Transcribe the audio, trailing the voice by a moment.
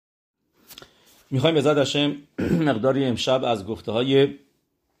میخوایم به هشم مقداری امشب از گفته های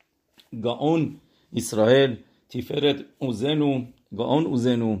گاون اسرائیل تیفرت اوزنو گاون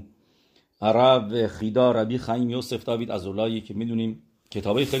اوزنو عرب خیدا ربی خیم یوسف داوید ازولایی که میدونیم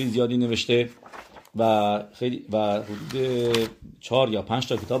کتابای خیلی زیادی نوشته و حدود 4 یا 5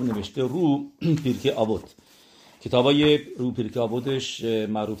 تا کتاب نوشته رو پیرکه آوت. کتابای رو پیرکه آوتش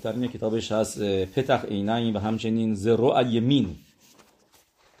معروف ترین کتابش هست پتح عینین و همچنین زرو الیمین.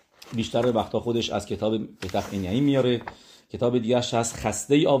 بیشتر وقتا خودش از کتاب پتح عینین میاره. کتاب دیگه‌اش هست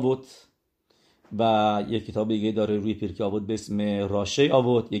خسته آوت و یک کتاب دیگه داره روی پیرکه آوت به اسم راشه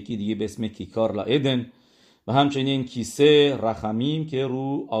آوت، یکی دیگه به اسم کیکار لا ادن و همچنین کیسه رخمیم که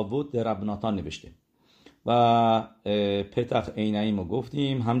رو آوت در ربناتان نوشته و پتح عینین ما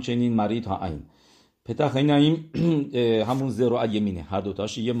گفتیم. همچنین مرید ها عین پتح عینین همون زرو الیمینه، هر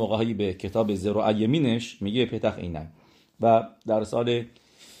دوتاش یه موقعی به کتاب زرو الیمینش میگه پتح عینین و در سال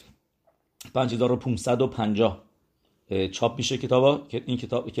 5550 چاپ میشه کتابا. این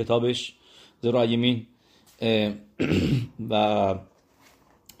کتابش زرو الیمین و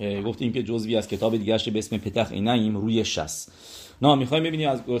گفتیم که جزوی از کتاب دیگرش به اسم پتح عینین روی 60. نه میخوایم ببینیم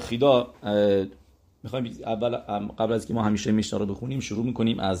از خیدا. میخوایم اول قبل از که ما همیشه میشنا رو بخونیم شروع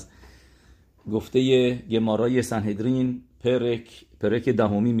میکنیم از گفته گمارای سنهدرین پرک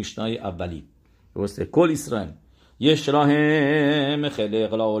دهمی میشنای اولی. درسته؟ کل اسرائیل یشراهم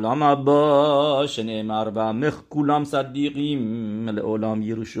خلق العالم ابا شنمر و مخ کولام صدیقیم العالم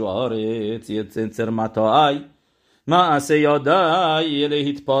یروشو آرت یتنسر متاعی ما سیادای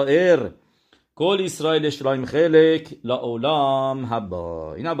الهیت پائر کل اسرائیل اشرایم خلق العالم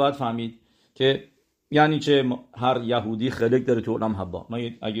ابا. اینا باید فهمید که یعنی چه هر یهودی خلق داره تو عالم حبا. ما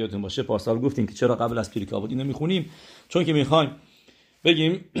اگه یادتون باشه پارسال گفتیم که چرا قبل از پیرکه آوت اینو میخونیم، چون که میخوایم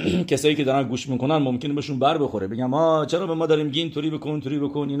بگیم کسایی که دارن گوش میکنن ممکنه بهشون بر بخوره، بگم چرا به ما داریم میگین اینطوری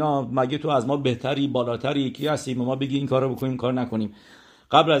بکن اینا، مگه تو از ما بهتری بالاتری کی هستی ما بگی این کارو بکنیم کار نکنیم.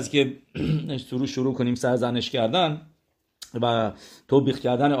 قبل از که شروع کنیم سرزنش کردن و توبیخ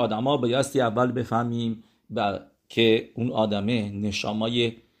کردن آدما بایستی اول بفهمیم که اون آدمه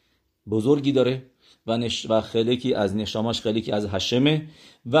نشامای بزرگی داره و خلقی از نشاماش خلقی از هشمه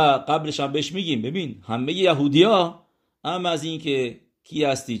و قبلش هم بهش میگیم ببین همه یهودیا هم از این که کی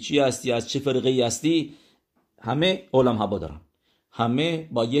هستی چی هستی از چه فرقه هستی همه عالم حبا دارن، همه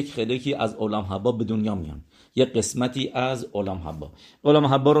با یک خلقی از عالم حبا به دنیا میان، یک قسمتی از عالم حبا. عالم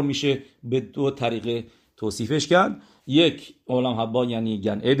حبا رو میشه به دو طریقه توصیفش کرد. یک عالم حبا یعنی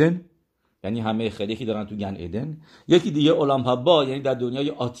گن ادن، یعنی همه خلقی دارن تو گن ادن. یکی دیگه عالم حبا یعنی در دنیای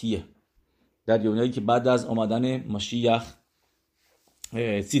آتیه، در دنیایی که بعد از آمدن مشیخ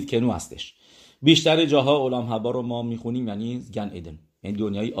سیدکنو هستش. بیشتر جاها عالم حبا رو ما میخونیم یعنی گن ادن، یعنی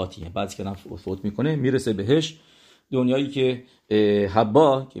دنیای آتیه. بعد که فوت میکنه میرسه بهش، دنیایی که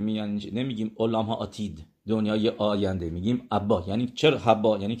حبا که نمیگیم عالم ها آتید، دنیای آینده میگیم حبا. یعنی چرا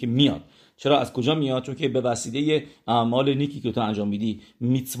حبا؟ یعنی که میاد. چرا؟ از کجا میاد؟ چون که به وسیله اعمال نیکی که تو انجام میدی،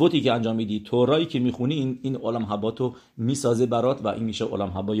 میتسوتی که انجام میدی، تورایی که میخونی، این عالم حبا تو میسازه برات و این میشه عالم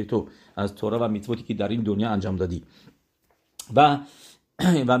حبای تو از تورا و میتسوتی که در این دنیا انجام دادی.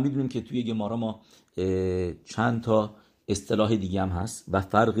 و میدونیم که توی گمارا ما چند تا اصطلاح دیگه هم هست و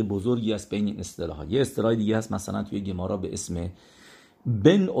فرق بزرگی است بین این اصطلاحات. یه اصطلاح دیگه هست مثلا توی گمارا به اسم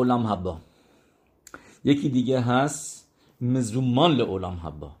بن عالم حبا، یکی دیگه هست مزومان لعالم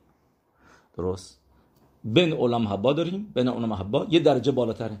حبا. درست؟ بن عالم حبا داریم، بن عالم حبا یه درجه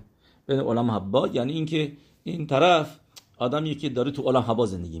بالاتره. بن عالم حبا یعنی این که این طرف آدمی که داره تو عالم حبا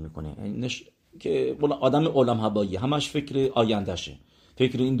زندگی میکنه، یعنی که آدم عالم حباییه، همش فکر آیندهشه،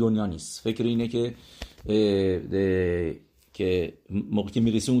 فکر این دنیا نیست، فکر اینه که موقعی که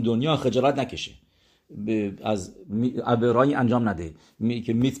میرسه اون دنیا خجالت نکشه، از عبرایی انجام نده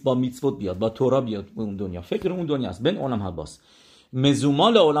که با میتسوت بیاد، با تورا بیاد اون دنیا، فکر اون دنیا است. بن عالم حباست.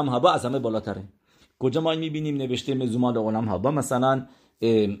 مزومال عالم حبا از همه بالاتره. کجا ما میبینیم نوشته مزومال عالم حبا؟ مثلا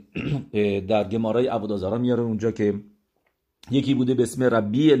در گمارای عبودازارا میاره اونجا که یکی بوده به اسم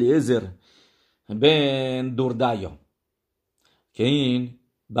ربی الیعزر بن دوردایا که این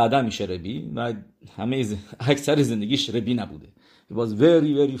بعدا میشه ربی و اکثر زندگیش ربی نبوده. It was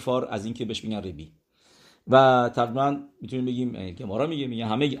very very far از این که بهش میگن ربی و تقریبا میتونیم بگیم که ما میگه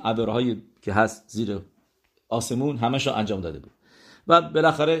همه عبرهایی که هست زیر آسمون همشو انجام داده بود و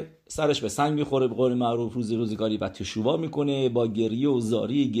بالاخره سرش به سنگ میخوره به قول معروف روزگاری و تشووا میکنه با گریه و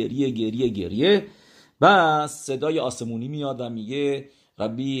زاری، گریه و صدای آسمونی میاد و میگه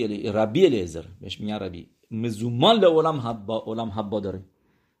ربی الیعزر، بهش میگن ربی مزومان لعالم حبا داره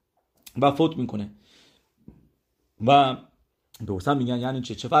و فوت میکنه. و دوستان میگن یعنی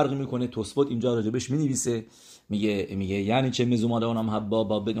چه فرقی میکنه؟ توسفوت اینجا راجبش مینویسه میگه یعنی چه مزومان اونم حبا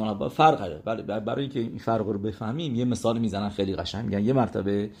با بدون حبا فرق داره. برای اینکه این فرق رو بفهمیم یه مثال میزنن خیلی قشنگ. میگن یه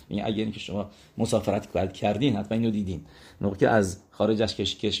مرتبه اگه اینکه شما مسافرت کردین حتما اینو دیدین، موقعی که از خارج از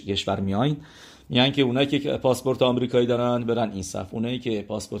کشور میایین میگن که اونایی که پاسپورت آمریکایی دارن برن این صف، اونایی که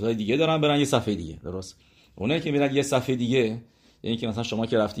پاسپورت‌های دیگه دارن برن یه صفحه دیگه. درست؟ اونایی که میرن یه صفحه دیگه، یعنی که مثلا شما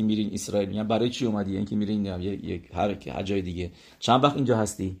که رفتین میرین اسرائیل، میگن برای چی اومدی؟ یعنی که میرین هر جای دیگه. چند وقت اینجا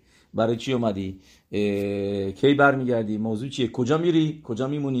هستی؟ برای چی اومدی؟ کی برمیگردی؟ موضوع چیه؟ کجا میری؟ کجا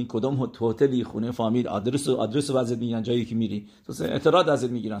میمونی؟ کدوم هتلی، خونه فامیل، آدرس رو ازت میگن، جایی که میری تو اعتراض ازت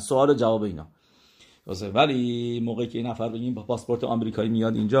میگیرن، سوال و جواب اینا. ولی موقعی که این نفر بگیم با پاسپورت آمریکایی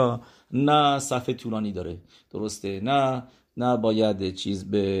میاد اینجا، نه صفحه طولانی داره، درسته؟ نه باید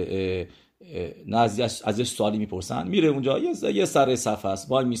چیز به نه ازش سوالی میپرسن، میره اونجا یه سر صفحه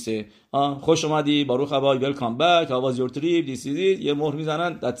است، وای میسه، خوش اومدی، باروخ ابای، ویلکام بک، how was your trip, this is it، یه مهر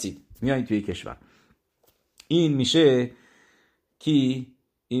میزنن، that's it، میایین توی کشور. این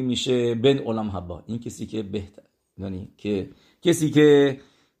میشه بن عالم حبا. این کسی که بهتر، یعنی که کسی که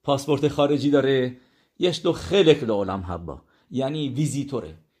پاسپورت خارجی داره یشتو خلق لعالم حبا، یعنی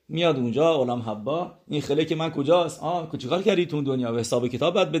ویزیتوره، میاد اونجا عالم حبا. این خلق من کجاست؟ چیکار کردی تو دنیا؟ به حساب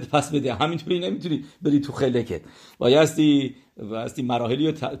کتاب باید بده، پس بده. همینطوری نمیتونی بری تو خلقت، بایستی مراحلی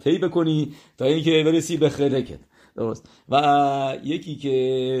رو طی بکنی تا اینکه برسی به خلقت. درست؟ و یکی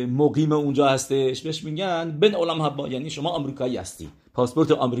که مقیم اونجا هستش بهش میگن بن عالم حبا، یعنی شما آمریکایی هستی،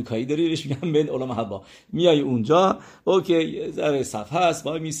 پاسپورت آمریکایی داری، بهش میگن بن عالم حبا. میای اونجا، اوکی، ذره صفحه است،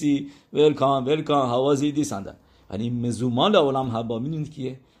 وای میسی، ویلکام هوازی دیسنده. یعنی مزومان عالم حبا میدونید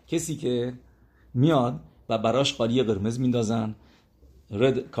کیه؟ کسی که میاد و براش قالی قرمز میندازن،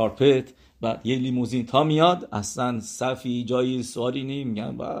 رد کارپت، بعد یه لیموزین تا میاد، اصلا صفی جایی سوالی نیم،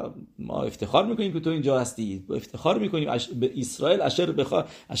 میگن ما افتخار میکنیم که تو اینجا هستی، افتخار میکنیم به اسرائیل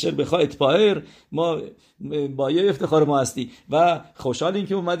اشر بخوا اتپاهر، ما با یه افتخار ما هستی و خوشحالیم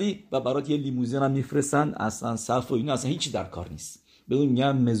که اومدی و برات یه لیموزین هم میفرستن، اصلا صف و اینا اصلا هیچی در کار نیست. بدون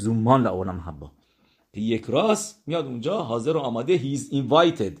میگن مزومان لعالم حبا، که یک راست میاد اونجا حاضر و آماده، he's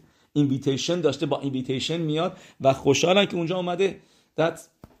invited، invitation داشته، با invitation میاد و خوشحالن که اونجا اومده. that's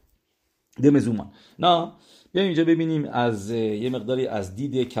مزومان. نه بیایم اینجا ببینیم از یه مقداری از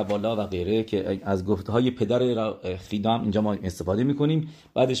دید کبالا و غیره که از گفته های پدر خیدام اینجا ما استفاده میکنیم.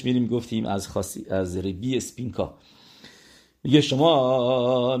 بعدش میریم گفتیم از ربی اسپینکا. میگه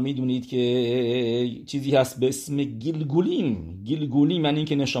شما میدونید که چیزی هست به اسم گیلگولیم یعنی این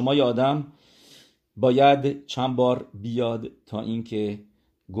که نشامای آدم باید چند بار بیاد تا اینکه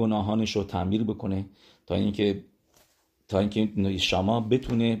گناهانش رو تعمیر بکنه، تا اینکه شما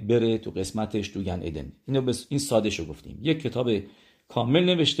بتونه بره تو قسمتش تو گن ادن. این ساده شو گفتیم. یک کتاب کامل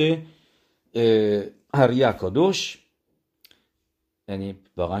نوشته هریا کادوش، یعنی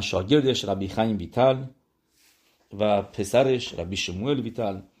واقعا شاگردش ربی خیم ویتال و پسرش ربی شموئل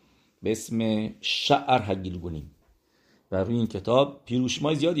ویتال، به اسم شعر هگیلگونیم. و روی این کتاب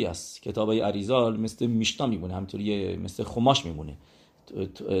پیروشمای زیادی هست. کتابای اریزال مثل میشنا میمونه، همینطوری مثل خماش میمونه،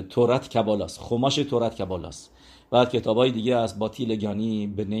 تورات کبالاست، خماش تورات کبالاست. بعد کتابای دیگه از باتی لگانی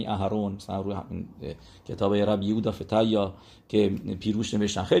بنی اهرون، مثلا روی کتابای ربی یهودا فتایا که پیروش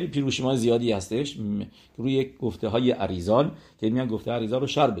نوشتن، خیلی پیروشمای زیادی هستش روی گفته های اریزال که میان گفته اریزال رو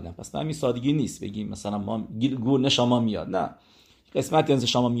شرح بدن. پس همین سادگی نیست بگیم مثلا ما گول نشما میاد، نه، قسمت از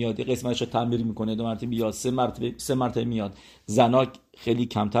شما میاد، قسمتش رو تعمیر میکنه، 2 مرتبه میاد، 3 مرتبه میاد. زنا خیلی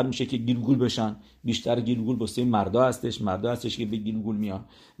کمتر میشه که گیلگول بشن، بیشتر گیلگول واسه مردا هستش که به گیلگول میان.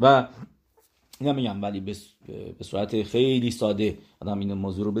 و نمیگم ولی به صورت خیلی ساده آدم این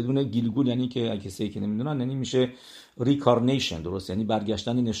موضوع رو بدونه. گیلگول یعنی که اگه کسی که نمیدونن، یعنی میشه ریکارنیشن، درست؟ یعنی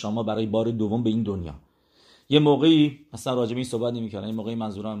برگشتن نشما برای بار دوم به این دنیا. یه موقعی مثلا راجع به این صحبت نمی‌کردن، یه موقعی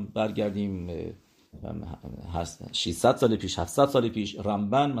منظورم برگردیم 600 سال پیش، 700 سال پیش،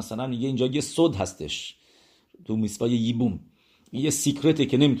 رمبن مثلا میگه اینجا یه صد هستش تو میسوای یبوم، یه سیکرته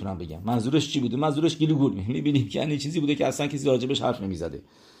که نمیتونم بگم منظورش چی بوده. منظورش گیلگول. میبینیم که یعنی چیزی بوده که اصلا کسی راجبش حرف نمیزده،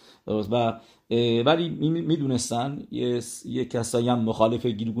 و ولی میدونستن یه کسایی هم مخالف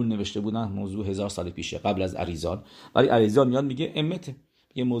گیلگول نوشته بودن، موضوع 1000 سال پیشه قبل از اریزال. ولی اریزال میاد میگه امته،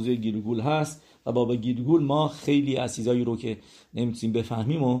 یه موضوع گیلگول هست و با گیلگول ما خیلی از چیزایی رو که نمیتونیم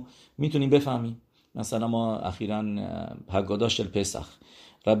بفهمیم و میتونیم بفهمیم. مثلا ما اخیراً هگاداش الپسخ،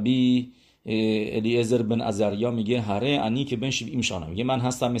 ربی الیعزر بن عزریا میگه هره انی که بن 70 شانه، میگه من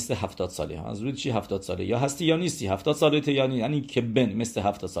هستم مثل 70 ساله. از روی چی 70 ساله؟ یا هستی یا نیستی. 70 ساله ته یعنی که بن مثل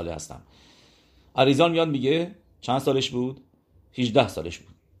 70 ساله هستم. اریزان میاد میگه چند سالش بود؟ 18 سالش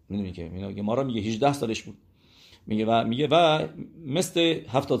بود. میدونی که ما را میگه 18 سالش بود. میگه و مثل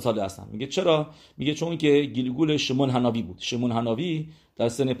 70 ساله هستم. میگه چرا؟ میگه چون که گیلگول شمون حناوی بود. شمون حناوی در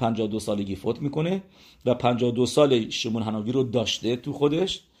سن 52 سالگی فوت میکنه و 52 سال شمون حناوی رو داشته تو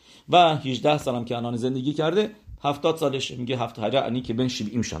خودش و 18 سالم که الان زندگی کرده 70 سالشه. میگه 70 یعنی که بین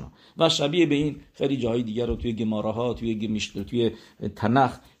 70 سنه و شبیه به این خیلی جاهای دیگر رو توی گماراها توی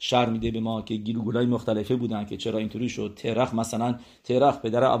تنخ شرح میده به ما که گیلگولای مختلفه بودن که چرا اینطوری شد. ترخ مثلا، ترخ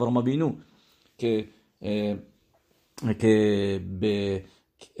پدر ابرام ابینو که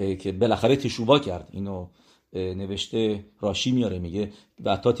بالاخره تشوبا کرد، اینو نوشته راشی میاره، میگه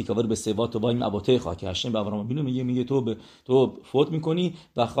و تا تیکاور به سوات و با این اباته خاک هاشم به ابرام ابینو میگه تو فوت میکنی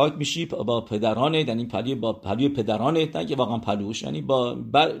و خاک میشی با پدرانت، یعنی پلوی پدرانت، نه که واقعا پلوش، یعنی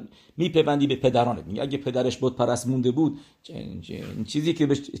میپیوندی به پدرانت. میگه اگه پدرش بود پرست مونده بود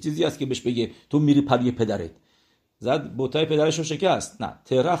چیزی است که بهش بگه تو میری پلوی پدرت. زد بوتای پدرش رو شکست. نه،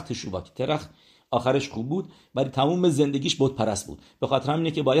 ترخ تشوبا، ترخ آخرش خوب بود ولی تمام زندگیش بت پرست بود. به خاطر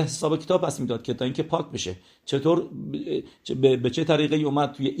همینه که باید حساب کتاب پس میداد که تا اینکه پاک بشه چطور به چه طریقه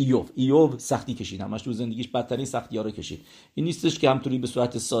اومد توی ایوب سختی کشید، همش تو زندگیش بدترین سختی‌ها رو کشید. این نیستش که همطوری به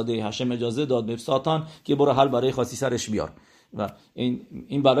صورت ساده هشم اجازه داد به ساتان که برو حل برای خاصی سرش بیار و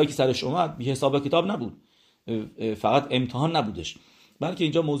این برای که سرش اومد بی حساب کتاب نبود، فقط امتحان نبودش، بلکه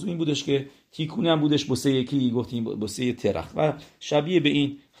اینجا موضوع این بودش که تیکونه هم بودش بوسه یکی گفتیم بوسه ترخ و شبیه به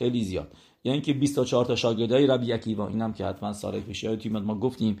این خیلی زیاد. یعنی که 24 تا شاگردای ربی عکیوا، اینم که حتما سارای پیشیای تیم ما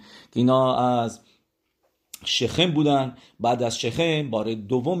گفتیم که اینا از شخم بودن. بعد از شخم بار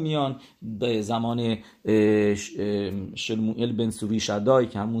دوم میان به زمان شلموئل بن سوری شدای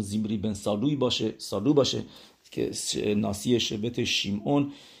که همون زیمری بن سالو باشه که ناسی شبت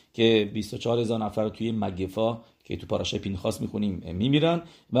شیمعون که 24,000 نفر توی مگفا که تو پاراشای پینخاس میخونیم میمیرن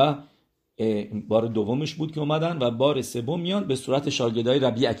و بار دومش بود که اومدن و بار سوم میان به صورت شاگردای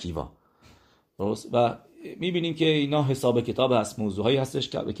ربی عکیوا. درست؟ و میبینیم که اینا حساب کتاب هست، موضوعایی هستش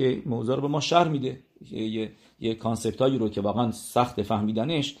که موضوع رو به ما شرح میده، یه کانسپتایی رو که واقعا سخت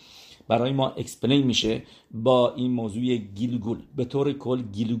فهمیدنش برای ما اکسپلین میشه با این موضوع گیلگول. به طور کل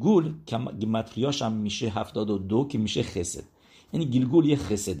گیلگول که گیماتریاش هم میشه 72 که میشه خسد، یعنی گیلگول یه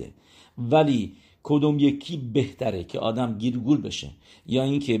خسده. ولی کدوم یکی بهتره که آدم گیلگول بشه یا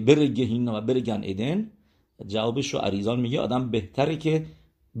اینکه بره گهینم و بره گن ادن؟ جوابش رو اریزال میگه آدم بهتره که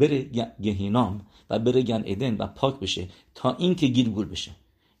بره گهینام و بره گن ادن و پاک بشه تا اینکه گیلگول بشه.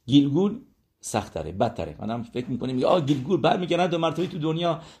 گیلگول سخت‌تره، بدتره. آدم فکر می‌کنه میگه گیلگول برمیگردن 2 مرتبه تو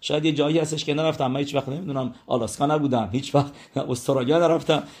دنیا، شاید یه جایی هستش که نرفتم، من هیچ وقت نمیدونم آلاسکا نبودم، هیچ وقت استرالیا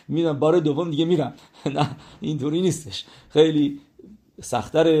نرفتم، میدونم بار دوم دیگه میرم. نه، اینطوری نیستش. خیلی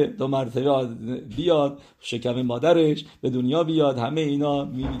سخت‌تره 2 مرتبه بیاد شکم مادرش به دنیا بیاد، همه اینا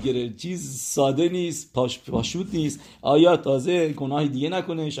میگیره، چیز ساده نیست، پاشوت نیست. آیا تازه گناهی دیگه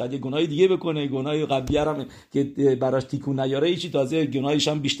نکنه، شاید گناهی دیگه بکنه، گناهی قبلی هم که براش تیکون نیاره ایچی، تازه گناهیش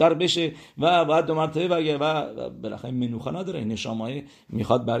هم بیشتر بشه و بعد 2 مرتبه بگه و بالاخره منوخه نداره، نشامه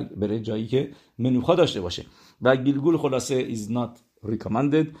میخواد بره جایی که منوخه داشته باشه. و گیلگول خلاصه is not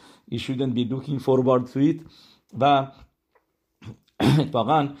recommended, you shouldn't be looking forward to it. و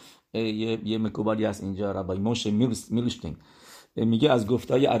اتفاقا یه مکوبالی هست اینجا، ربای موشه میلشتین میگه از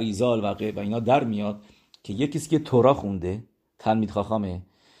گفتای اریزال و اینا در میاد که یه کسی که تورا خونده، تلمید خاخامه،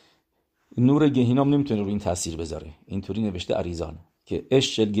 نور گهینم نمیتونه روی این تاثیر بذاره. اینطوری نوشته اریزال که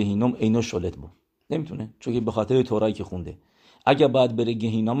اشل گهینم اینو شلت بود، نمیتونه، چون که به خاطر تورایی که خونده. اگه بعد بره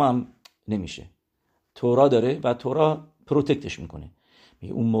گهینم هم نمیشه، تورا داره و تورا پروتکتش میکنه.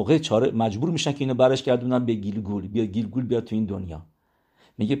 میگه اون موقع مجبور میشن که اینو برش گردونن به گیلگول، گیلگول بیاد تو این دنیا.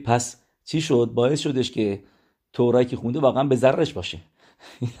 میگه پس چی شد؟ باعث شدش که تورایی که خونده واقعا به ضررش باشه.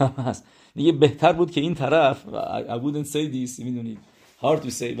 این هم هست. میگه بهتر بود که این طرف I wouldn't say this، میدونید hard to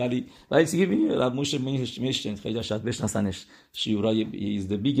say، ولی چیزی میگه موش میشتن خیلی شاید بشناسنش، شیورای is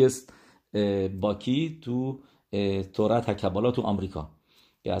the biggest باکی تو تورات کبالا تو آمریکا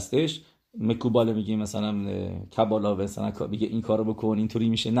که هستش. مکوباله میگه مثلا کبالا مثلا میگه این کارو بکن اینطوری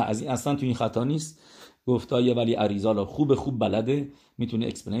میشه، نه از این اصلا تو این خطا نیست. گفتای ولی اریزالا خوب بلده، میتونه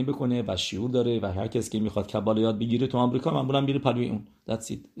اکسپلین بکنه و شعور داره و هر کسی که میخواد کبالا یاد بگیره تو آمریکا معمولا میره پلوی اون. That's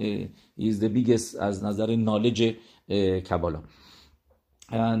it. Is the biggest از نظر نالج کبالا.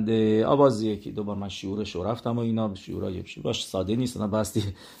 and آوازیه که دوبار من شعورش رو رفتم و اینا شعورش ساده نیست، نه باستی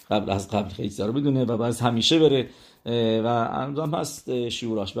قبل خیلی زارو بدونه و باز همیشه بره و هم هست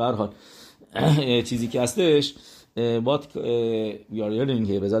شعوراش. به هر حال چیزی که هستش what we are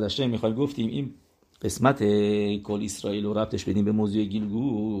learning به زادشه میخوایم گفتیم این قسمت کل اسرائیل رو ربطش بدیم به موضوع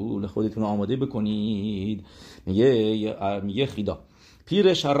گیلگول، خودتون آماده بکنید. میگه خیدا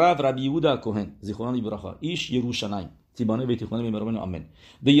پیرش رب ربی یهودا کوهن زیخران ایبراخا ایش یروشلایم تیبانه به تیخونه میبرن آمن.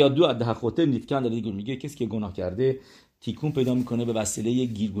 و یادو اده خاطر نیتکن داره گیر میگه کسی که گناه کرده تیکون پیدا میکنه به وسیله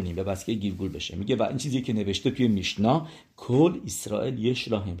گیرگونی، به وسیله گیرگول بشه. میگه و این چیزی که نوشته توی میشنا کل اسرائیل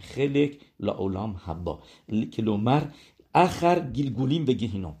یشلاهم خلق لاولام حبا کلومر آخر گیلگولیم به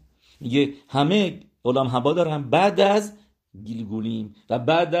گهینم. میگه همه اولام حبا دارن بعد از گیلگولیم و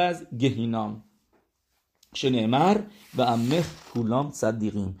بعد از گهینام. شنیمر و امخ کولام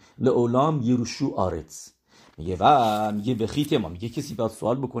صدیقیم لاولام یروشو آرتس. میگه به خیت ما، میگه کسی باید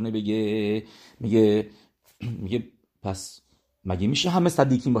سوال بکنه بگه میگه پس مگه میشه همه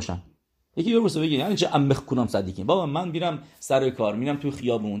صدیقین باشن؟ یکی بپرسه بگه یعنی چه امخ کولام صدیقین؟ بابا من میرم سر کار، میرم تو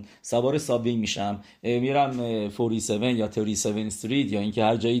خیابون، سوار سابوی میشم، میرم 47 یا 37 استریت یا اینکه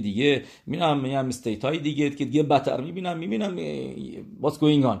هر جای دیگه میرم استیت های دیگه که دیگه بدتر میبینم what's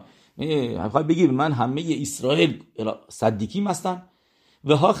going on. میخوای بگی من همه اسرائیل صدیقین هستن؟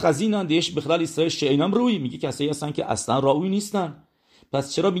 و ها خزینان دیش بخلال اسرائیل شینام روی، میگه کسایی هستن که اصلا راوی نیستن.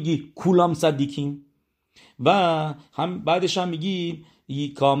 پس چرا میگی کولام صدیقین؟ و هم بعدش هم میگی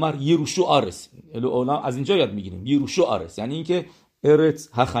کامر یروشو آرس. از اینجا یاد میگیریم یروشو آرس یعنی اینکه ارت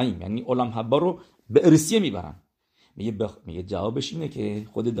هخایم، یعنی اولام حبا رو به ارسیه میبرن. میگه جوابش اینه که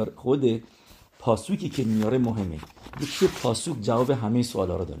خود پاسوکی که میاره مهمه. چه پاسوک جواب همه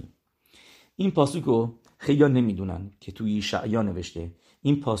سوالا رو داریم. این پاسوکو خیلی نمیدونن که توی یشعیا نوشته.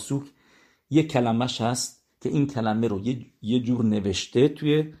 این پاسوک یه کلمش هست که این کلمه رو یه جور نوشته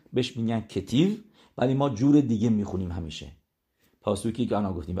توی بهش میگن کتیو، ولی ما جور دیگه میخونیم همیشه. پاسوکی که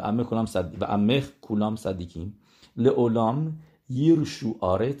الان گفتیم و امخ کولام صدیقیم لعولام یرشو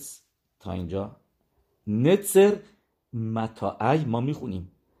آرتس تا اینجا نتسر متاعی ما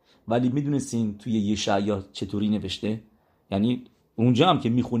میخونیم، ولی میدونستین توی یشعیا چطوری نوشته؟ یعنی اونجا هم که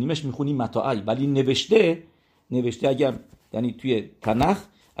میخونیم متاعی، ولی نوشته اگر یعنی توی تنخ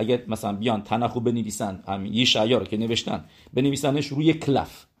اگر مثلا بیان تنخ رو بنویسن، همین یشعیا رو که نوشتن بنویسنش روی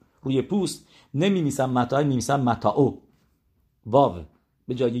کلف، روی پوست، نمی‌نویسن متاعی، می‌نویسن متاعو، واو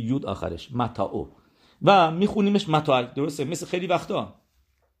به جای یود آخرش، متاعو، و میخونیمش متاعی. درسته؟ مثل خیلی وقتا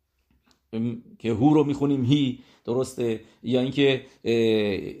که هو رو میخونیم هی، درسته؟ یا اینکه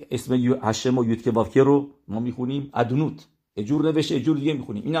اسم هشم و یود که واکه رو ما میخونیم ادونوت، اجور نوشته اجور دیگه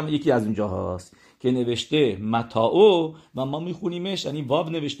میخونیم. این هم یکی از اونجا هاست که نوشته متاعو و ما میخونیمش، یعنی واو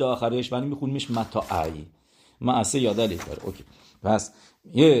نوشته آخرش ولی میخونیمش متاعی. معسه یادلی داره. اوکی. پس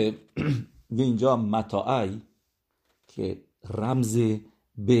یه اینجا متاعی که رمز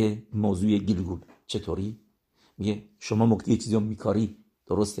به موضوع گیلگول. چطوری؟ میگه شما موقعی یه چیزی رو میکاری،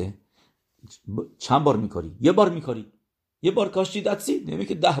 درسته؟ چند بار میکاری؟ یه بار میکاری، یه بار کاشتی دتسی، نمیگه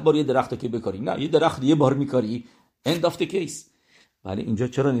که 10 بار یه درخت رو که بکاری، نه، یه درخت یه بار میکاری، end of the case. ولی اینجا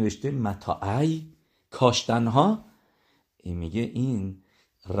چرا نوشته متاعی کاشتنها؟ میگه این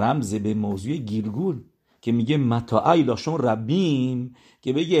رمز به موضوع گیلگول که میگه متاعی لاشون ربیم،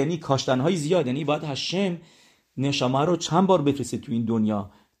 که بگه یعنی کاشتنهای زیاد، یعنی باید هشم نشامه رو چند بار بفرسته تو این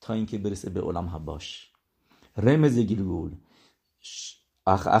دنیا تا اینکه برسه به عالم حباش. رمز گیلگول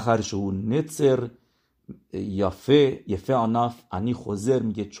آخرشو نتسر یفه آناف انی خوزر،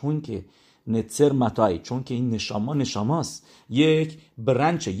 میگه چون که نتسر متاعی، چون که این نشاماست، یک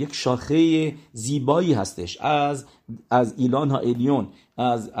برنچه، یک شاخه زیبایی هستش از ایلان ها الیون،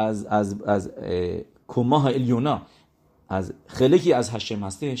 از کماه الیونا، از خلقی از هشم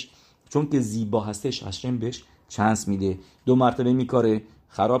هستش. چون که زیبا هستش هشم بهش چانس میده، 2 مرتبه میکاره،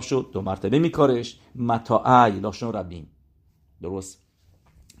 خراب شد 2 مرتبه میکارش. متاعی لاشون ربیم. درست؟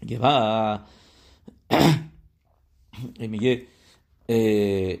 میگه و میگه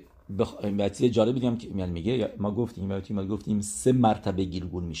چیز جالب بگم که میگه ما گفتیم 3 مرتبه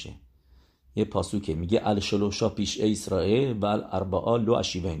گیلگول میشه. یه پاسوکه میگه الشلوشا پیش اسرائیل و الاربعا لو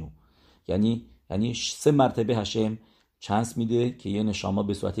اشیبینو، یعنی 3 مرتبه هشم چانس میده که یه نشاما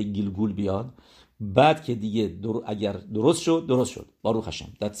به صورت گیلگول بیاد. بعد که دیگه اگر درست شد باروخ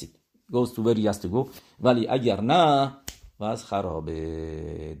هشم، that's it, goes to where he has to go. ولی اگر نه باز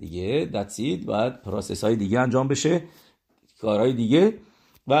خرابه دیگه، that's it. باید پروسس های دیگه انجام بشه، کارهای دیگه.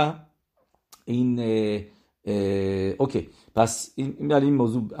 و این اوکی. پس این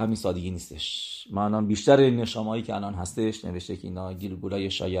موضوع همین سادگی نیستش. ما بیشتر نشامایی که الان هستش نوشته که اینا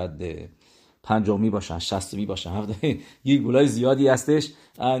گیلگولای شاید 50 باشن، 60 باشن، گیلگولای زیادی هستش.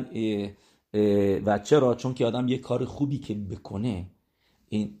 و چرا؟ چون که آدم یه کار خوبی که بکنه،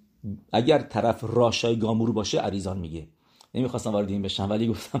 این اگر طرف راشای گامور باشه عریضان میگه. نمیخواستم وارد این بشم ولی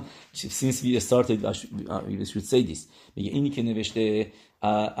گفتم since we started we should say this. میگه اینی که نوشته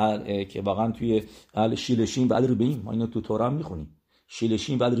که واقعا توی شیلشین و رو به این، ما اینو تو تورا هم میخونیم،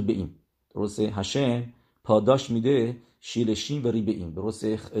 شیلشین و رو به این، درسته؟ هشم پاداش میده شیلشین و ری به این،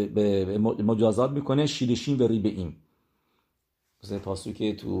 درسته؟ مجازات میکنه شیلشین و ری به این. مثل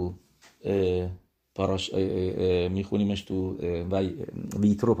پاسوک تو میخونیمش تو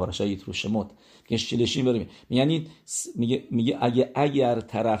ویترو، پاراشای یترو شموت که شلشین بریم، یعنی میگه اگر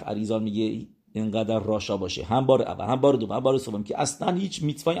طرف عریزان میگه اینقدر راشا باشه، هم بار اول هم بار دوم هم بار سوم که اصلا هیچ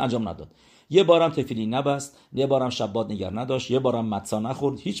میتوایی انجام نداد، یه بارم تفیلین نبست، یه بارم شبات نگر نداشت، یه بارم متسا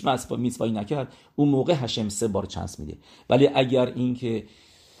نخورد، هیچ میتوایی نکرد، اون موقع هشم 3 بار چانس میده. ولی اگر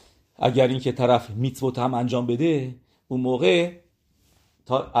اینکه طرف میتوت هم انجام بده، اون موقع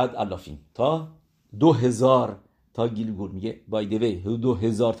تا عد الافین، تا 2000 تا گیلگول، میگه بای دی وی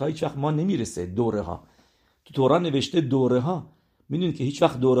 2000 تا هیچ وقت ما نمیرسه دوره ها. تو توران نوشته دوره ها، میدونید که هیچ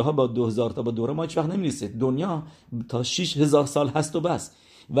وقت دوره ها با 2000 تا با دوره ما هیچ وقت نمیرسه. دنیا تا 6000 سال هست و بس،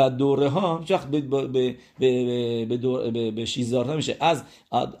 و دوره ها هیچ وقت به 6000 تا میشه.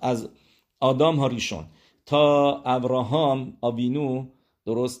 از آدم ها ریشون تا ابراهام آوینو،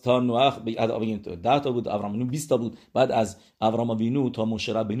 درست، تا نوح 10 تا بود، ابراهام آوینو 20 تا بود، بعد از ابراهام آوینو تا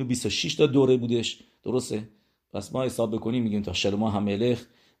موشه ربینو 26 تا دوره بودش، درسته؟ پس ما حساب بکنیم میگیم تا شلومو هملخ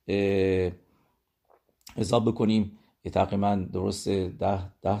حساب بکنیم تقریبا درسته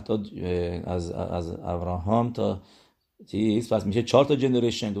 10 تا از ابراهام تا چیز، پس میشه 4 تا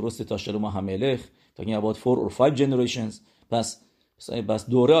جنریشن، درسته، تا شلومو هملخ تا این about 4 or 5 generations. بس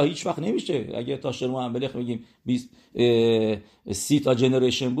دوره ها هیچ وقت نمیشه. اگه تا شلومو هملخ میگیم 30 تا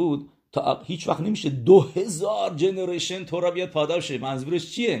جنریشن بود، تا هیچ وقت نمیشه 2000 جنریشن تورا بیاد پاداش شه.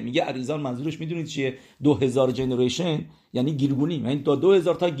 منظورش چیه؟ میگه عریزان منظورش میدونید چیه؟ 2000 جنریشن یعنی گیلگولی، یعنی تا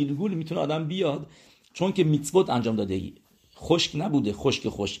 2000 تا گیلگول میتونه آدم بیاد، چون که میتسوت انجام داده، خشک نبوده، خشک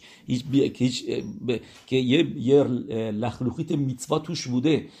که یه لخلوخیت میتسوا توش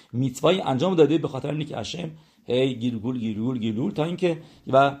بوده، میتسوای انجام داده به خاطر اینکه هشم هی گیلگول تا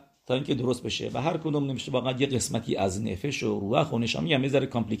اینکه درست بشه. و هر کدوم نمیشه واقعا یه قسمتی از نفش و روح و نشامی هم یه ذره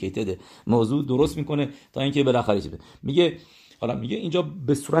کامپلیکیتده، موضوع درست میکنه تا اینکه بالاخره چیه. میگه اینجا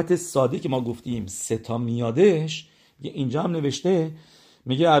به صورت ساده که ما گفتیم 3 تا میادش، اینجا هم نوشته،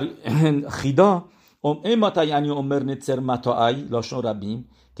 میگه خیدا متا یعنی عمر نتر متاعی لاشون ربیم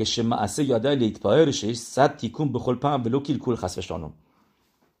که شمعسه یاده لیت پایرشش 100 تیکون بخل پم ولو کیل خسفشانم.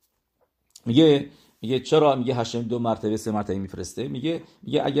 میگه چرا؟ میگه هشم 2 مرتبه 3 مرتبه میفرسته. میگه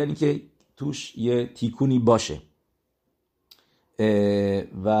اگر اینکه توش یه تیکونی باشه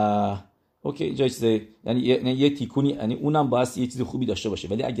و اوکی جای چیزه، یعنی یه تیکونی، یعنی اونم باید یه چیز خوبی داشته باشه،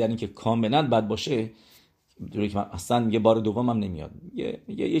 ولی اگر اینکه کاملا بد باشه، دوره که اصلا میگه بار دومم نمیاد،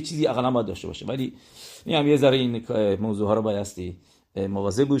 یه چیزی اقلا باید داشته باشه. ولی میگم یه ذره این موضوع ها رو بایستی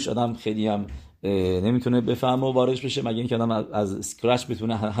مواظب باش. آدم خیلی هم نمیتونه بفهمه و واردش بشه مگه اینکه آدم از اسکرچ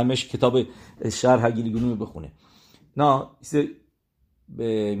بتونه همش کتاب شرح گیلگونی بخونه. نه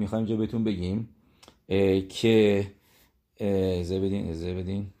میخوایم جا بهتون بگیم که ازای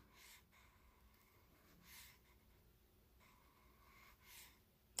بدین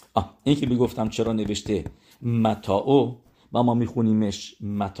این که بگفتم چرا نوشته متاعو و ما میخونیمش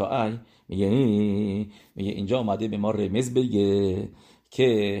متاعی، میگه اینجا آمده به ما رمز بگه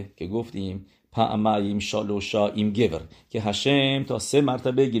که گفتیم پامایم شالوشا ایم گور که هشم تا 3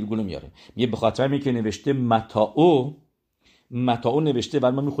 مرتبه گیلگول میاره. میگه به خاطر اینکه که نوشته متاعو نوشته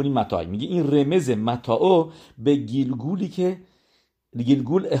ولی ما میخونیم متاعی، میگه این رمز متاعو به گیلگولی که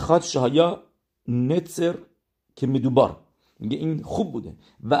گیلگول اخاد شایا نتسر که میدوبار، میگه این خوب بوده.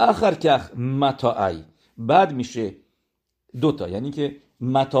 و آخر که متاعی بعد میشه 2 تا، یعنی که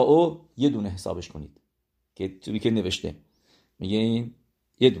متاعو یه دونه حسابش کنید که توی که نوشته، میگه این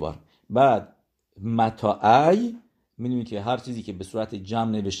یه دوبار. بعد متاعی میدونید که هر چیزی که به صورت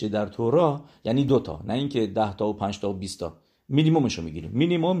جمع نوشته در تورا یعنی 2 تا، نه اینکه 10 تا و 5 تا و 20 تا، مینیممش رو میگیریم،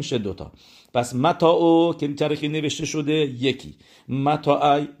 مینیمم میشه 2 تا. پس متاعو که تاریخی نوشته شده یکی،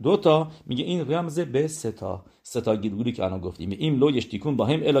 متاعی 2 تا، میگه این رمز به 3 تا گیلگولی که الان گفتیم. این لویش تیکون با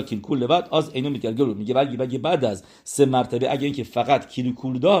هم الا کیلکول لبد از اینو میگلگلو، میگه ولی بعد از 3 مرتبه اگه اینکه فقط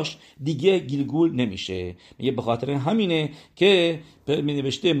کیلکول داشت دیگه گیلگول نمیشه. میگه به خاطر همینه که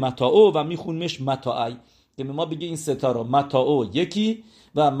نوشته متاعو و میخونمش متاعی، که ما بگه این 3 تا رو متاعو یکی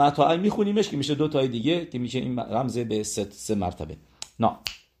و متاعی میخونیمش که میشه 2 تای دیگه که میشه این رمز به 3 مرتبه. نه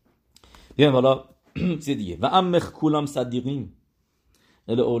بیایم حالا چیز دیگه. و امخ کولام صدیقین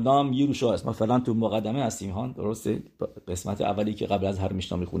اولام یروشا است. ما فعلا تو مقدمه هستیم ها، درسته؟ قسمت اولی که قبل از هر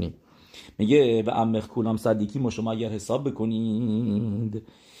میشنا میخونیم. میگه و امخ کولام صدیقی، ما شما اگر حساب بکنید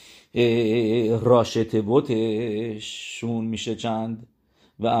راشته بوتشون میشه چند؟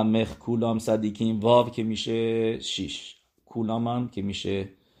 و امخ کولام صدیقین واو که میشه 6، کولام هم که میشه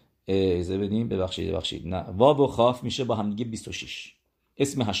ببخشید نه، واو و خاف میشه با هم دیگه 26.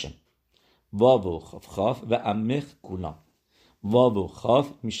 اسم هشم واو و خاف و امخ کولام، واو و خاف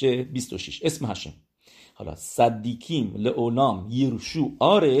میشه 26 اسم هشم. حالا صدیکیم لعولام یرشو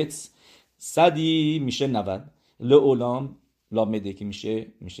آرتس، صدی میشه 90، لعولام لامده که میشه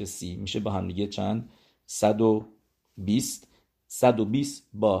 30، میشه با هم دیگه چند؟ 120. 120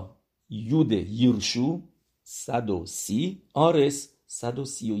 با یود یرشو 130، آرس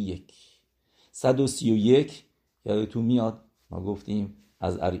 131. 131 یادتون میاد ما گفتیم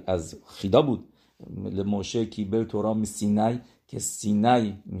از خیدا بود، موشه کیبل تورام سینای که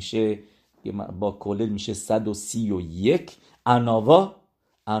سینای میشه با کلل میشه 131. اناوا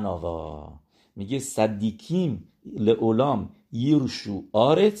میگه صدیکیم لعولام یرشو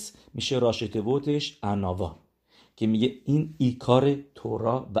آرتس، میشه راشتوتش اناوا که میگه این ایکار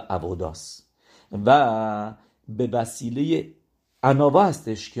تورا و عبوداست و به وسیله اناوا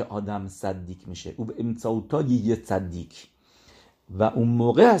هستش که آدم صدیق میشه، او به امتصاوتا یه صدیق و اون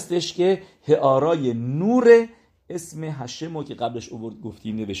موقع هستش که هعارای نور اسم هشمو که قبلش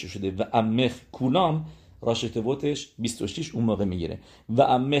گفتیم نوشته شده و امخ کولام راشتوتش 26 اون موقع میگیره و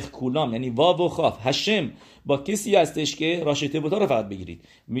امخ کولام یعنی واو و خاف هشم با کسی هستش که راشتوتا رو فقط بگیرید،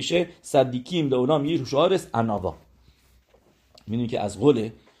 میشه صدیکیم به اونام یه شعارس اناوا. میدونی که از قول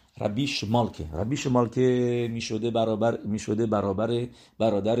ربی شمالکه میشده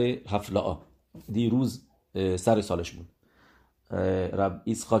برادر حفلاء. دیروز سر سالش بود. رب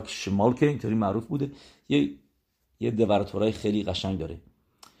ایسخاک شمالکه اینطوری معروف بوده. یه دورتورای خیلی قشنگ داره.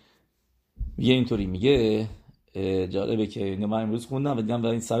 میگه اینطوری، میگه جالبه که من امروز خوندم و دیدم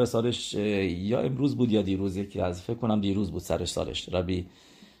این سر سالش یا امروز بود یا دیروز، یکی از فکر کنم دیروز بود سر سالش. ربی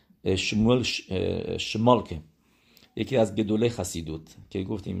شمالکه یکی از گدوله خسیدوت که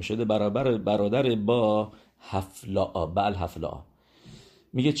گفتیم میشده برادر با حفلاء، بعل حفلاء.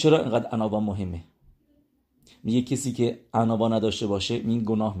 میگه چرا اینقدر اناوا مهمه؟ میگه کسی که اناوا نداشته باشه این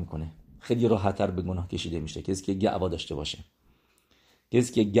گناه میکنه، خیلی راحت‌تر به گناه کشیده میشه. کسی که گعوا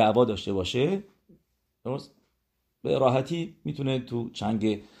داشته باشه درست به راحتی میتونه تو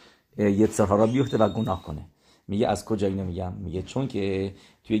چنگ یتسرها بیفته و گناه کنه. میگه از کجا اینو میگم؟ میگه چون که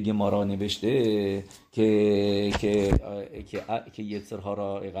توی گمارا نوشته که یتسرها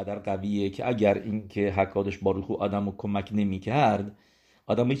را قدر قویه که اگر این که حکادش باروخو آدمو کمک نمیکرد،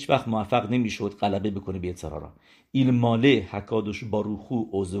 آدم هیچ وقت موفق نمیشد غلبه بکنه به یتسرها را. ایلماله حکادش باروخو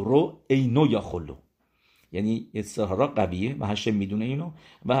اوزرو اینو یا خلو، یعنی یتسرها را قویه و هشم میدونه اینو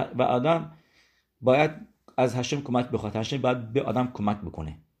و آدم باید از هشم کمک بخواد، هشم باید به آدم کمک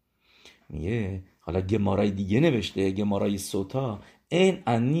بکنه. میگه حالا گمارای دیگه نوشته، گمارای سوتا این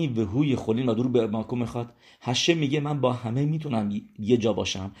انی و هوی خلین و دور به ماکو میخواد. هشم میگه من با همه میتونم یه جا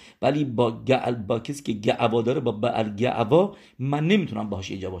باشم، ولی با کسی که گعوا داره، با بعل گعوا من نمیتونم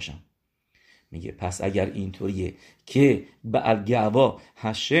باهاش یه جا باشم. میگه پس اگر اینطوریه که بعل گعوا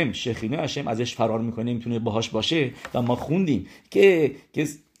هشم شخینه هشم ازش فرار میکنه، نمیتونه باهاش باشه و ما خوندیم که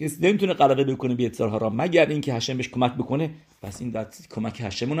نمیتونه غلبه بکنه به یتسرها را مگر اینکه هشم بهش کمک بکنه، پس این کمک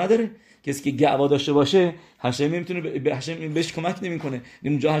هشمو نداره. کسی که گعوا داشته باشه هشم نمیتونه به هشم بهش کمک نمیکنه،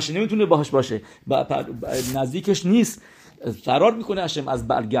 اونجا هشم نمیتونه باهاش باشه، نزدیکش نیست، فرار میکنه هشم از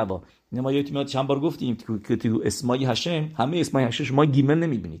بعل گعوا. ما یادتون چند بار گفتیم که تو اسمای هشم، همه اسمای هشم شما گیمل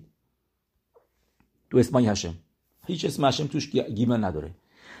نمیبینید. تو اسمای هشم هیچ اسم هشم توش گیمل نداره.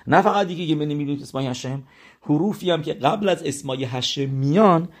 نه فقط دیگه گیمل نمیبینید اسمای هشم، حروفی هم که قبل از اسمای هشم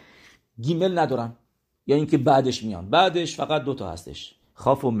میان گیمل ندارن، یا اینکه بعدش میان. بعدش فقط دوتا هستش،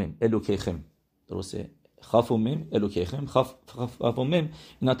 خاف و مم الوکیخم. درسته؟ خاف و مم الوکیخم، خاف و مم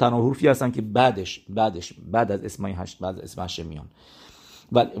اینا تنها حروفی هستن که بعد از اسمای هشم، بعد از اسم هشم میان.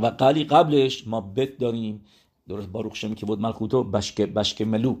 و قبلش ما بت داریم، درست؟ باروخ شمی که بود ملکوتو بشک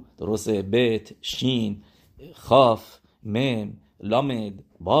ملو، درسته؟ بت، شین، خاف، مم، لامد،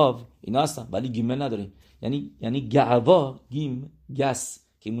 واو اینا هستن، ولی گیمل نداریم. یعنی گعوا گیم گس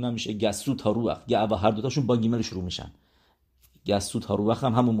که اونم میشه گسو تا روح. گعوا هر دوتاشون با گیمل شروع میشن. گسو تا روح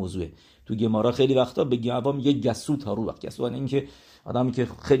هم همون موضوعه. تو گمارا خیلی وقتا به گعوا میگه گسو تا روح. گسو یعنی اینکه آدمی که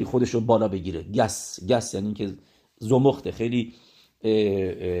خیلی خودش رو بالا بگیره. گس یعنی اینکه زمخته، خیلی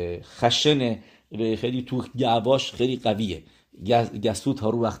خشنه، خیلی تو گعواش خیلی قویه. گسو تا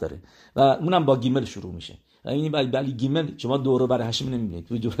روح داره و اونم با گیمل شروع میشه. یعنی ولی گیمل شما دورو بر هشم نمیبینید،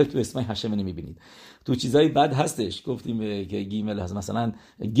 تو اسمای هشم نمیبینید. تو چیزایی بد هستش گفتیم که گیمل هست، مثلا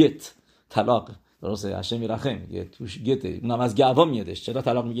گت، طلاق، درسته؟ هشم رحم توش گته، اونم از گعوا میادش. چرا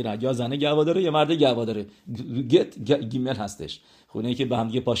طلاق میگیره؟ یا زنه گعوا داره یا مرد گعوا داره. گت گیمل هستش. خونه که به هم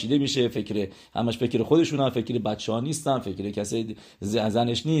دیگه پاشیده میشه، همش فکر خودشونن، فکر بچه‌ها نیستن، فکر کسی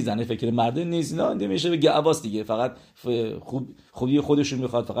زنش نیست، زنه فکر مرد نیست، اینا نمیشه به گعواست دیگه. فقط خوبی خودشون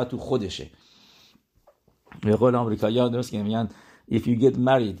میخواد، فقط تو خودشه. به قول آمریکایی‌ها درست که میگن if you get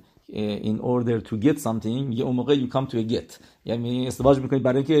married in order to get something میگه اون موقع you come to a get، یعنی ازدواج میکنید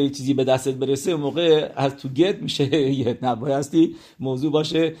برای اینکه چیزی به دستت برسه، اون موقع از to get میشه یه نبایستی موضوع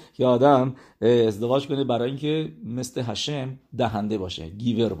باشه که آدم ازدواج کنه برای اینکه مثل هشم دهنده باشه،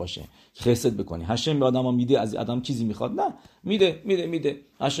 گیور باشه، خسد بکنی. هشم به آدم میده، از آدم چیزی میخواد؟ نه، میده.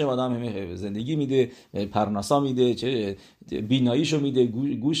 هشم آدم همه زندگی میده، پرناسا میده، چه بیناییشو میده،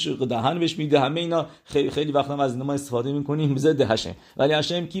 گوش دهن بهش میده، همه اینا. خیلی وقتا از اینا ما استفاده میکنیم ضد هشم، ولی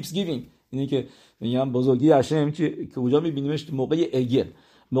هشم keeps giving. اینی که میگم بزرگی هشم که کجا میبینیمش؟ تو موقع اگل،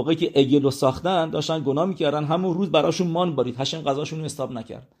 موقعی که اگل رو ساختن داشتن گناه میکردن، همون روز براشون مان بارید، هشم غذاشون رو حساب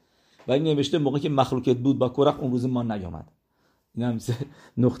نکرد. ولی نوشته موقعی که مخلوقت بود با کورخ اون روز مان نیامد. این هم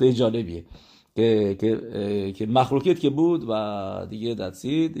نقطه جالبیه که مخلوقت که بود و دیگه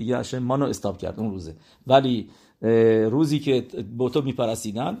دستید دیگه هشم مانو استاب کرد اون روزه، ولی روزی که بوتو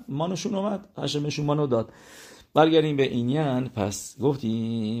میپرسیدن مانوشون اومد، هشمشون مانو داد. برگردیم به اینیان. پس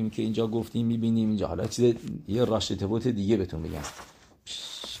گفتیم که اینجا گفتیم میبینیم اینجا، حالا چیز یه راشته بوت دیگه بهتون بگم.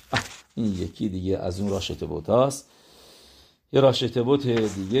 این یکی دیگه از اون راشته بوت هاست. یه راشته بوت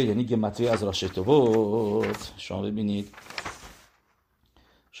دیگه، یعنی گمتری از راشته بوت. شما ببینید،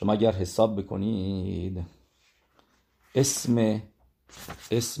 شما اگر حساب بکنید اسم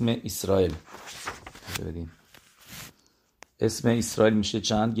اسرائیل، ببینید اسم اسرائیل میشه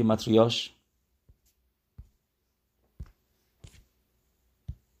چند گمتریاش؟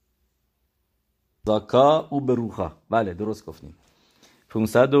 زاکا او بروخا. بله درست گفتیم.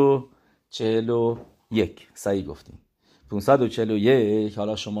 541 صحیح گفتیم. 541.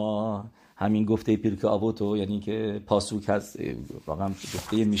 حالا شما همین گفته پیرک آوتو، یعنی که پاسوک هست، واقعا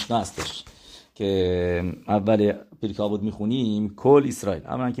گفته میشنا هستش که اول پیرک آوت میخونیم کل اسرائیل.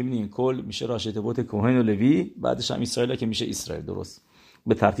 اما که میبینیم کل میشه راشته بوت کوهن و لوی، بعدش هم اسرائیل که میشه اسرائیل. درست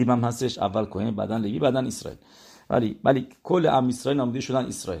به ترتیب هم هستش، اول کوهن، بعدن لوی، بعدن اسرائیل. ولی کل ام اسرائیل نامیده شدن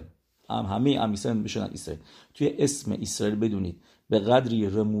اسرائیل، همه ام اسرائیل میشن اسرائیل. توی اسم اسرائیل بدونید به قدری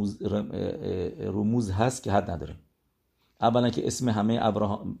رموز هست که حد نداره. اولا که اسم همه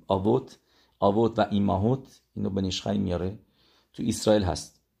ابراهام آوت و ایماهوت، اینو به نشخای میاره، تو اسرائیل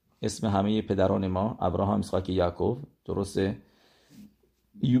هست. اسم همه پدران ما ابراهام، اسحاق، یعقوب. درسته؟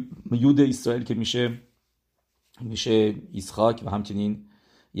 یود اسرائیل که میشه اسحاق و همچنین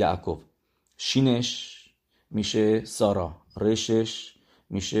یعقوب. شینش میشه سارا، رشش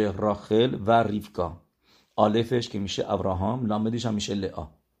میشه راخل و ریفکا، آلفش که میشه ابراهام، لامدش هم میشه لعا.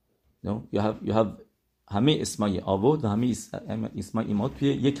 you have همه اسمای آوود و همه اسمای ایماد توی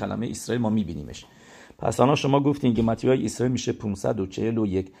یک کلمه اسرائیل ما میبینیمش. پس آنها شما گفتین که متریای اسرائیل میشه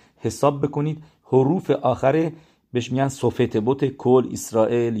 541. حساب بکنید حروف آخره بهش میگن صفت بوت کل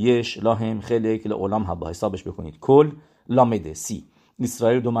اسرائیل، یش، لاهم، خلق، لعولم حبا. حسابش بکنید. کل لامده سی،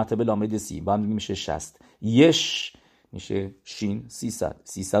 اسرائیل 2 مرتبه لامده سی، با هم میشه 60. یش میشه شین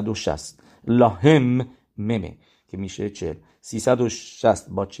 360. لاهم ممه که میشه 40. 360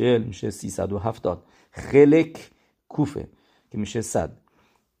 با 40 میشه 370. خلق کوفه که میشه 100.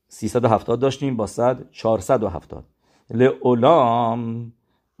 370 داشتیم با 100 470. لعولام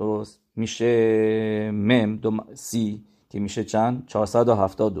میشه مم سی که میشه چند؟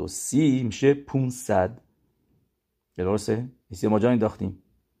 470. سی میشه 500. درسته؟ ایسی ما جا انداختیم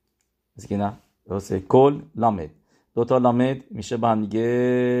از که نه؟ درسته؟ کل لامد 2 تا لامد میشه با هم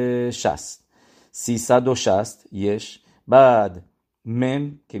دیگه 60. 360 یش، بعد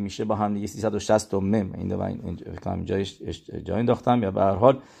مم که میشه با هم دیگه 360 و مم، این جای انداختم یا به هر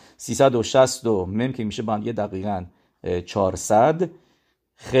حال 360 و مم که میشه با هم دیگه دقیقاً 400.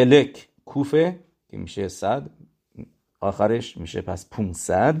 خلق کوفه که میشه 100، آخرش میشه پس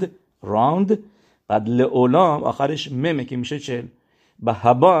 500 راوند. بعد لعولام آخرش ممه که میشه 40. و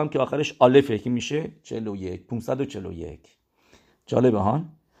حبا هم که آخرش آلفه که میشه 41. 541. جالبه ها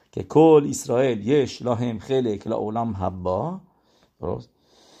که کل اسرائیل یش، لاهم، خلق، لعولام، حبا. درست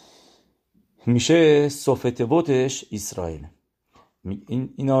میشه صفت بوتش اسرائیل.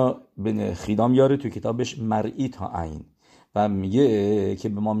 اینا به خیدام یاره توی کتابش مرئی تا عین و میگه که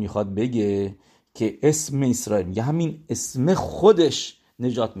به ما میخواد بگه که اسم اسرائیل، میگه همین اسم خودش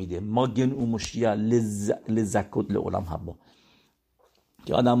نجات میده. ماگن و مشیع لزکود لعولم حبا،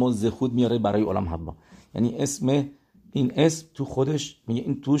 که آدم رو زخود میاره برای عالم حبا. یعنی این اسم تو خودش میگه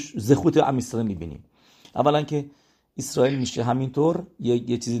این توش زخوت ام اسرائیل میبینیم. اولا که اسرائیل میشه همینطور.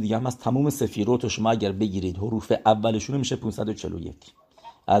 یه چیزی دیگه هم از تمام سفیرات شما اگر بگیرید حروف اولشون میشه 541.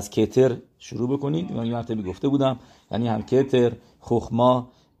 از کتر شروع بکنید. من یه مرتبه گفته بودم، یعنی هم کتر،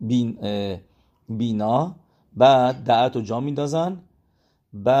 خخما، بینا، بعد دعت و جا میندازن.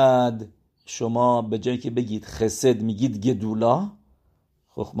 بعد شما به جایی که بگید خسد میگید گدولا،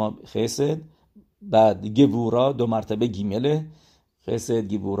 خخما خسد، بعد گورا 2 مرتبه گیمله، خسد،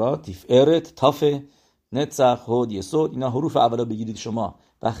 گیبورا، تفعرت، تافه، نتسخ، هود، یسود. اینا حروف اولا بگیرید شما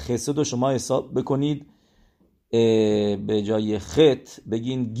و خسد رو شما حساب بکنید، به جای خط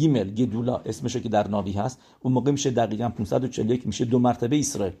بگین گیمل، گدولا اسمشو که در ناوی هست، اون موقع میشه دقیقاً 541، میشه 2 مرتبه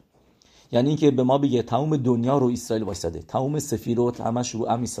اسرائیل. یعنی اینکه به ما بگه تمام دنیا رو اسرائیل واسطه، تمام سفیرات همش رو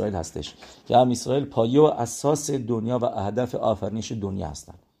ام اسرائیل هستش، که ام اسرائیل پایه و اساس دنیا و هدف آفرینش دنیا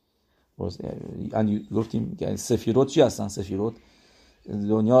هستن. یعنی گفتیم که سفیرات چی هستن؟ سفیرات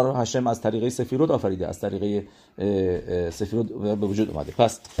دنیا رو هشم از طریق سفیرات آفریده، از طریق سفیرات به وجود اومده.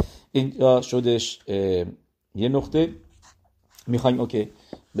 پس این شدش یه نقطه. میخوایم اوکی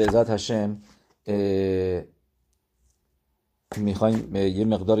به عزت هشم میخوایم یه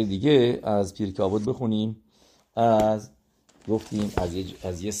مقدار دیگه از پیرکه آبود بخونیم، گفتیم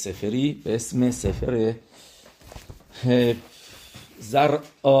از یه سفری به اسم سفر زرع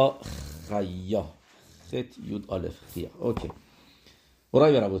خیا، خط یود آلف خیا. اوکی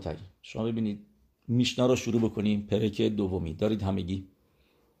برای برابطایی شما ببینید میشنا رو شروع بکنیم. پرک دومی دارید همگی؟